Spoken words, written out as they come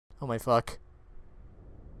Oh my fuck.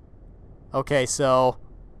 Okay, so...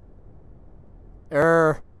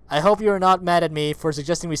 I hope you're not mad at me for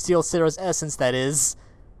suggesting we steal Sarah's essence, that is.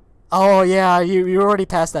 Oh yeah, you're already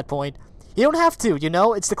past that point. You don't have to, you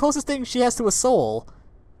know? It's the closest thing she has to a soul.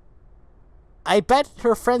 I bet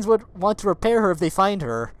her friends would want to repair her if they find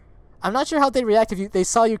her. I'm not sure how they'd react if they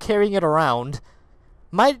saw you carrying it around.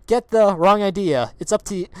 Might get the wrong idea. It's up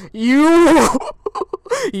to you.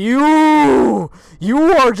 You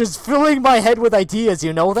are just filling my head with ideas,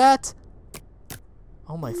 you know that?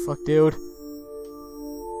 Oh my fuck, dude.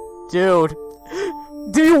 Dude.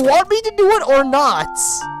 Do you want me to do it or not?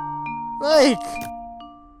 Like,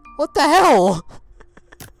 what the hell?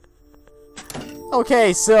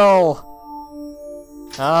 Okay, so...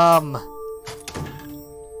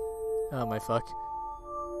 Oh my fuck.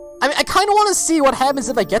 I mean, I kind of want to see what happens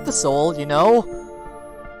if I get the soul, you know?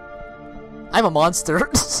 I'm a monster.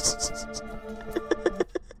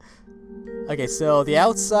 Okay, so the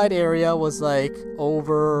outside area was like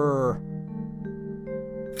over...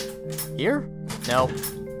 here? No.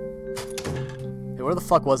 Hey, where the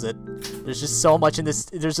fuck was it? There's just so much in this.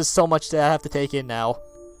 There's just so much that I have to take in now.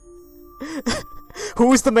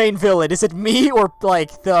 Who's the main villain? Is it me or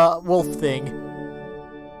like the wolf thing?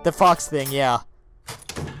 The fox thing, yeah.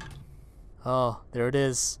 Oh, there it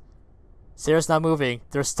is. Sarah's not moving.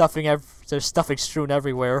 There's stuffing strewn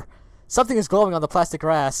everywhere. Something is glowing on the plastic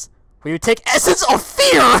grass. Will you take essence of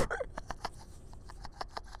fear?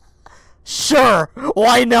 Sure,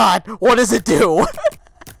 why not? What does it do?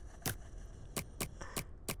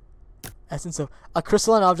 Essence of a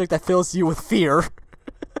crystalline object that fills you with fear.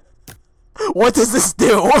 What does this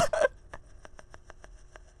do?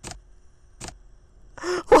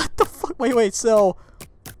 What the fuck? Wait, so...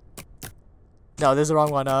 No, this is the wrong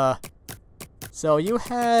one, So you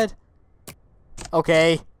had...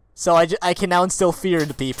 Okay, so I can now instill fear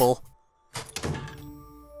into people.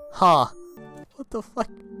 Huh. What the fuck?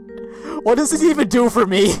 What does this even do for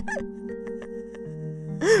me?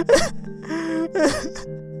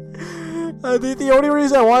 The only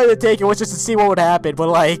reason I wanted to take it was just to see what would happen, but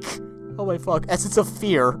like... Oh my fuck, essence of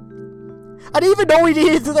fear. I didn't even know we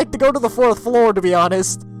needed to, like, to go to the 4th floor, to be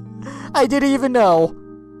honest. I didn't even know.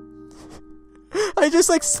 I just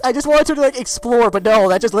wanted to, like, explore, but no,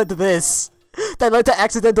 that just led to this. That led to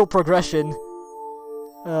accidental progression.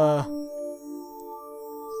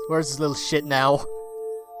 Where's this little shit now?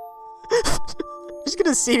 She's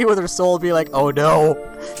gonna see me with her soul and be like, oh no,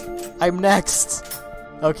 I'm next.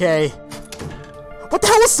 Okay. What the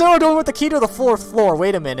hell is Sarah doing with the key to the 4th floor?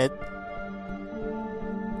 Wait a minute.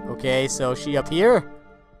 Okay, so she up here?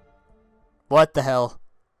 What the hell?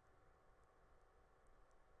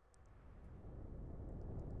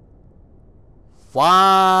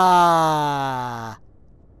 Wow.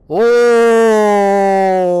 Oh.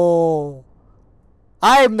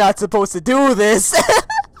 I'm not supposed to do this.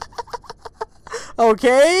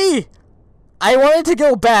 Okay. I wanted to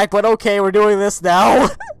go back, but okay, we're doing this now.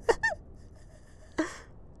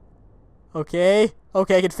 Okay.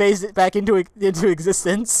 Okay, I can phase it back into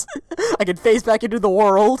existence. I can phase back into the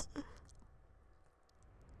world.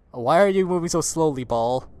 Why are you moving so slowly,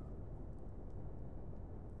 Ball?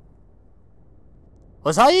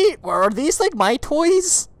 Are these like my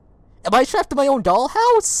toys? Am I trapped in my own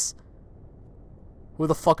dollhouse? Who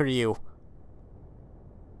the fuck are you?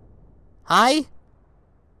 Hi?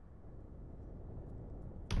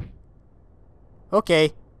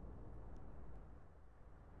 Okay.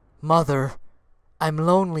 Mother, I'm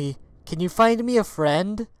lonely. Can you find me a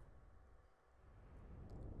friend?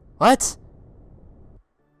 What?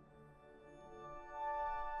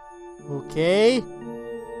 Okay.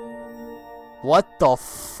 What the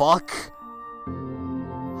fuck?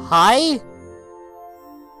 Hi?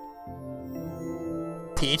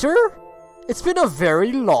 Peter? It's been a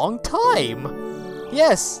very long time.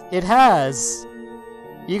 Yes, it has.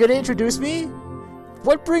 You gonna introduce me?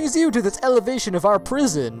 What brings you to this elevation of our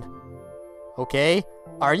prison? Okay.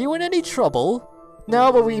 Are you in any trouble?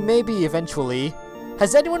 No, but we may be eventually.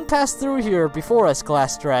 Has anyone passed through here before us,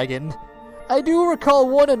 Glass Dragon? I do recall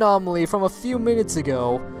one anomaly from a few minutes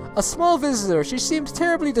ago. A small visitor. She seemed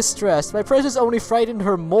terribly distressed. My presence only frightened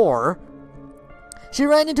her more. She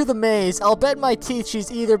ran into the maze. I'll bet my teeth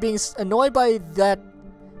she's either being annoyed by that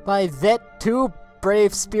two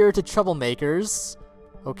brave-spirited troublemakers,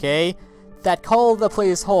 okay, that call the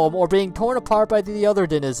place home, or being torn apart by the other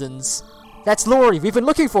denizens. That's Lori. We've been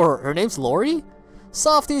looking for her. Her name's Lori?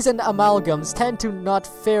 Softies and amalgams tend to not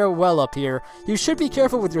fare well up here. You should be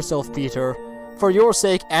careful with yourself, Peter. For your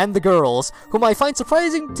sake and the girls, whom I find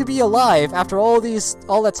surprising to be alive after all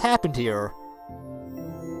that's happened here.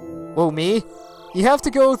 Whoa, me? You have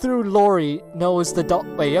to go through Lori knows the doll-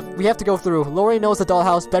 Wait, we have to go through. Lori knows the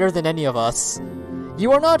dollhouse better than any of us.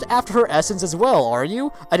 You are not after her essence as well, are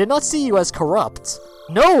you? I did not see you as corrupt.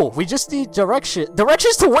 No, we just need directions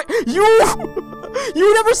to where-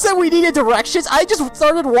 You never said we needed directions! I just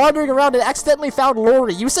started wandering around and accidentally found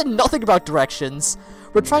Lori. You said nothing about directions.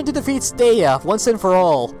 We're trying to defeat Staya, once and for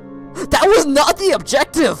all. That was not the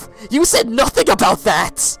objective! You said nothing about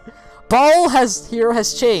that! Ball has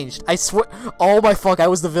changed. I swear- Oh my fuck, I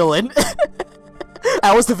was the villain.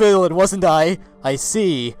 I was the villain, wasn't I? I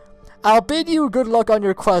see. I'll bid you good luck on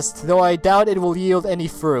your quest, though I doubt it will yield any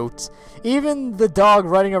fruit. Even the dog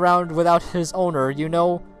running around without his owner, you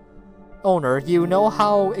know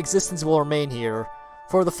how existence will remain here.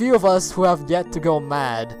 For the few of us who have yet to go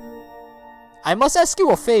mad. I must ask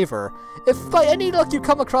you a favor. If by any luck you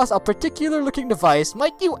come across a particular looking device,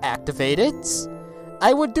 might you activate it?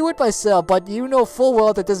 I would do it myself, but you know full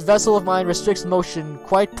well that this vessel of mine restricts motion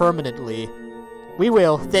quite permanently. We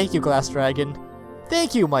will. Thank you, Glass Dragon.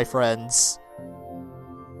 Thank you, my friends.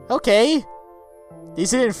 Okay.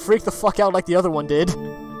 These didn't freak the fuck out like the other one did.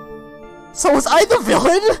 So was I the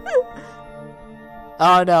villain?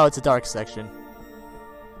 Oh no, it's a dark section.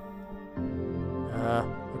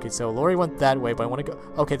 Okay, so Lori went that way, but I want to go...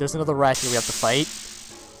 Okay, there's another rat here we have to fight.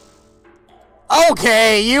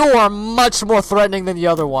 Okay, you are much more threatening than the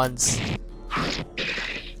other ones.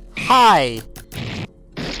 Hi.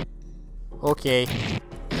 Okay.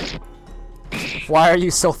 Why are you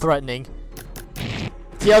so threatening?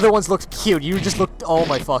 The other ones looked cute. You just looked... Oh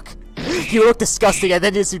my fuck. You look disgusting, and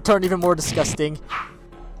then you turn even more disgusting.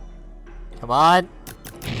 Come on.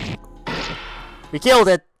 We killed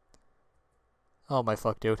it. Oh my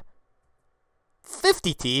fuck, dude.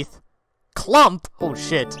 50 teeth? Clump? Oh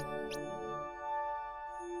shit.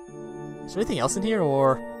 Is there anything else in here,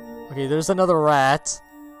 or... Okay, there's another rat.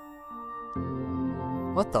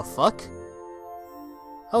 What the fuck?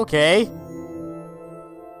 Okay.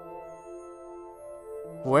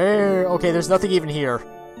 Where? Okay, there's nothing even here.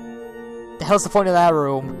 The hell's the point of that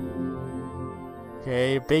room?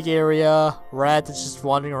 Okay, big area. Rat that's just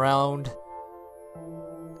wandering around.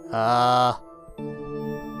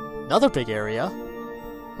 Another big area.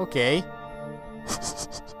 Okay.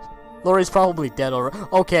 Lori's probably dead already.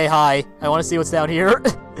 Okay, hi. I want to see what's down here.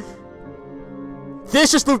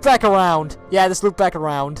 This just looped back around. Yeah, this looped back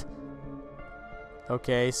around.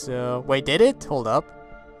 Okay, so... Wait, did it? Hold up.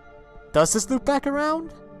 Does this loop back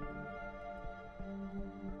around?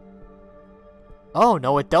 Oh,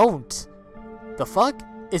 no it don't. The fuck?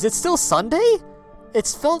 Is it still Sunday?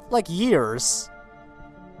 It's felt like years.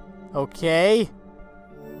 Okay.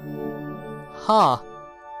 Huh.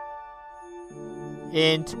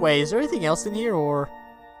 And wait, is there anything else in here, or...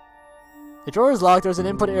 The drawer is locked, there's an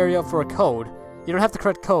input area for a code. You don't have the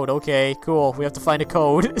correct code, okay, cool. We have to find a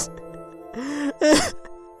code.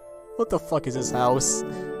 What the fuck is this house?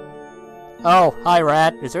 Oh, hi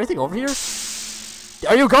rat. Is there anything over here?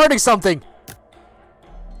 Are you guarding something?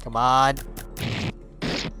 Come on.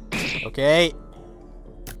 Okay.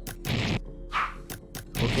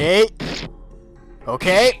 Okay.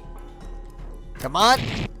 Okay. Come on.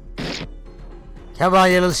 Come on,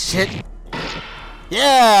 you little shit.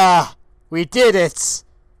 Yeah! We did it!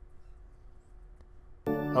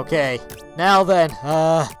 Okay. Now then,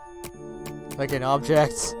 like an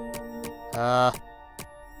object. I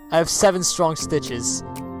have 7 strong stitches.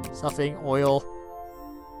 Stuffing, oil.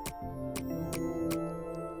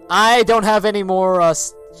 I don't have any more, I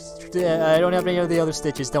don't have any of the other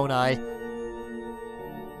stitches, don't I?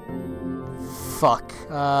 Fuck.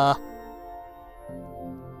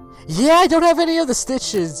 Yeah, I don't have any of the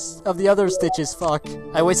stitches, of the other stitches, fuck.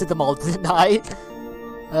 I wasted them all, didn't I?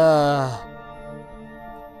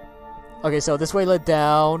 Okay, so this way led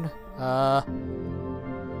down.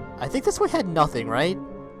 I think this way had nothing, right?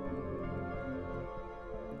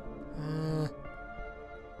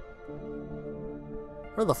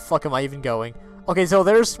 Where the fuck am I even going? Okay, so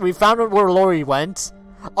we found where Lori went.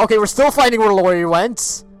 Okay, we're still finding where Lori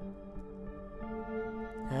went.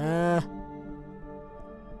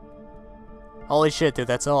 Holy shit, dude,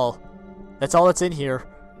 that's all. That's all that's in here.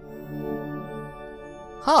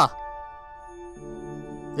 Huh.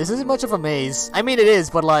 This isn't much of a maze. I mean, it is,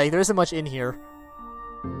 but, like, there isn't much in here.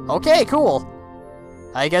 Okay, cool.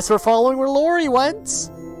 I guess we're following where Lori went.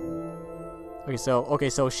 Okay,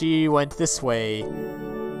 so she went this way.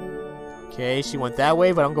 Okay, she went that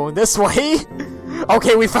way, but I'm going this way.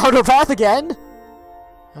 Okay, we found her path again.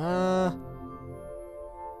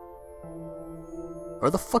 Where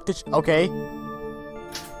the fuck did she... Okay.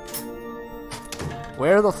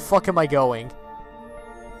 Where the fuck am I going?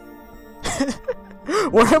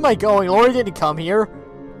 Where am I going? Lori didn't come here.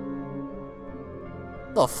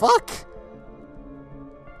 The fuck?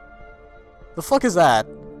 The fuck is that?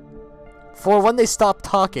 For when they stop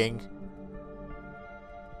talking.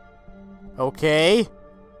 Okay.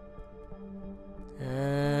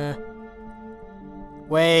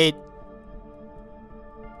 Wait.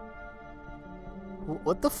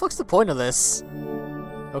 What the fuck's the point of this?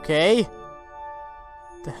 Okay.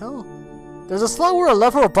 The hell? There's a slot where a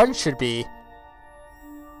lever or button should be.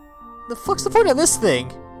 The fuck's the point of this thing?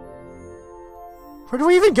 Where do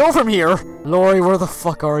we even go from here? Lori, where the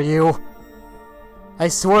fuck are you? I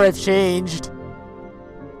swear I've changed.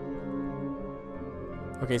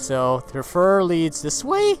 Okay, so the refer leads this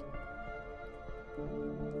way?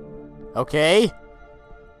 Okay.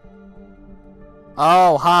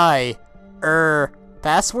 Oh, hi.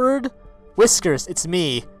 Password? Whiskers, it's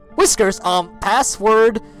me. Whiskers,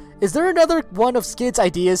 password? Is there another one of Skid's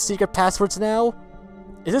ideas secret passwords now?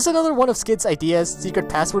 Is this another one of Skid's ideas secret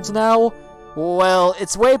passwords now? Well,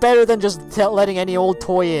 it's way better than just letting any old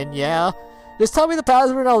toy in, yeah? Just tell me the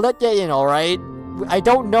password and I'll let you in, alright? I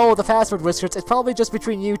don't know the password, Whiskers. It's probably just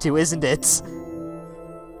between you two, isn't it?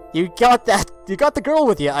 You got that. You got the girl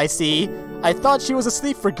with you, I see. I thought she was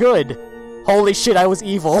asleep for good. Holy shit, I was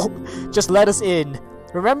evil. Just let us in.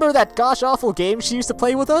 Remember that gosh-awful game she used to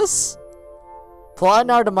play with us? Plotting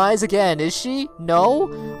our demise again, is she?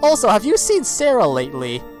 No? Also, have you seen Sarah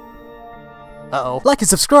lately? Uh-oh. Like and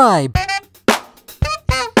subscribe!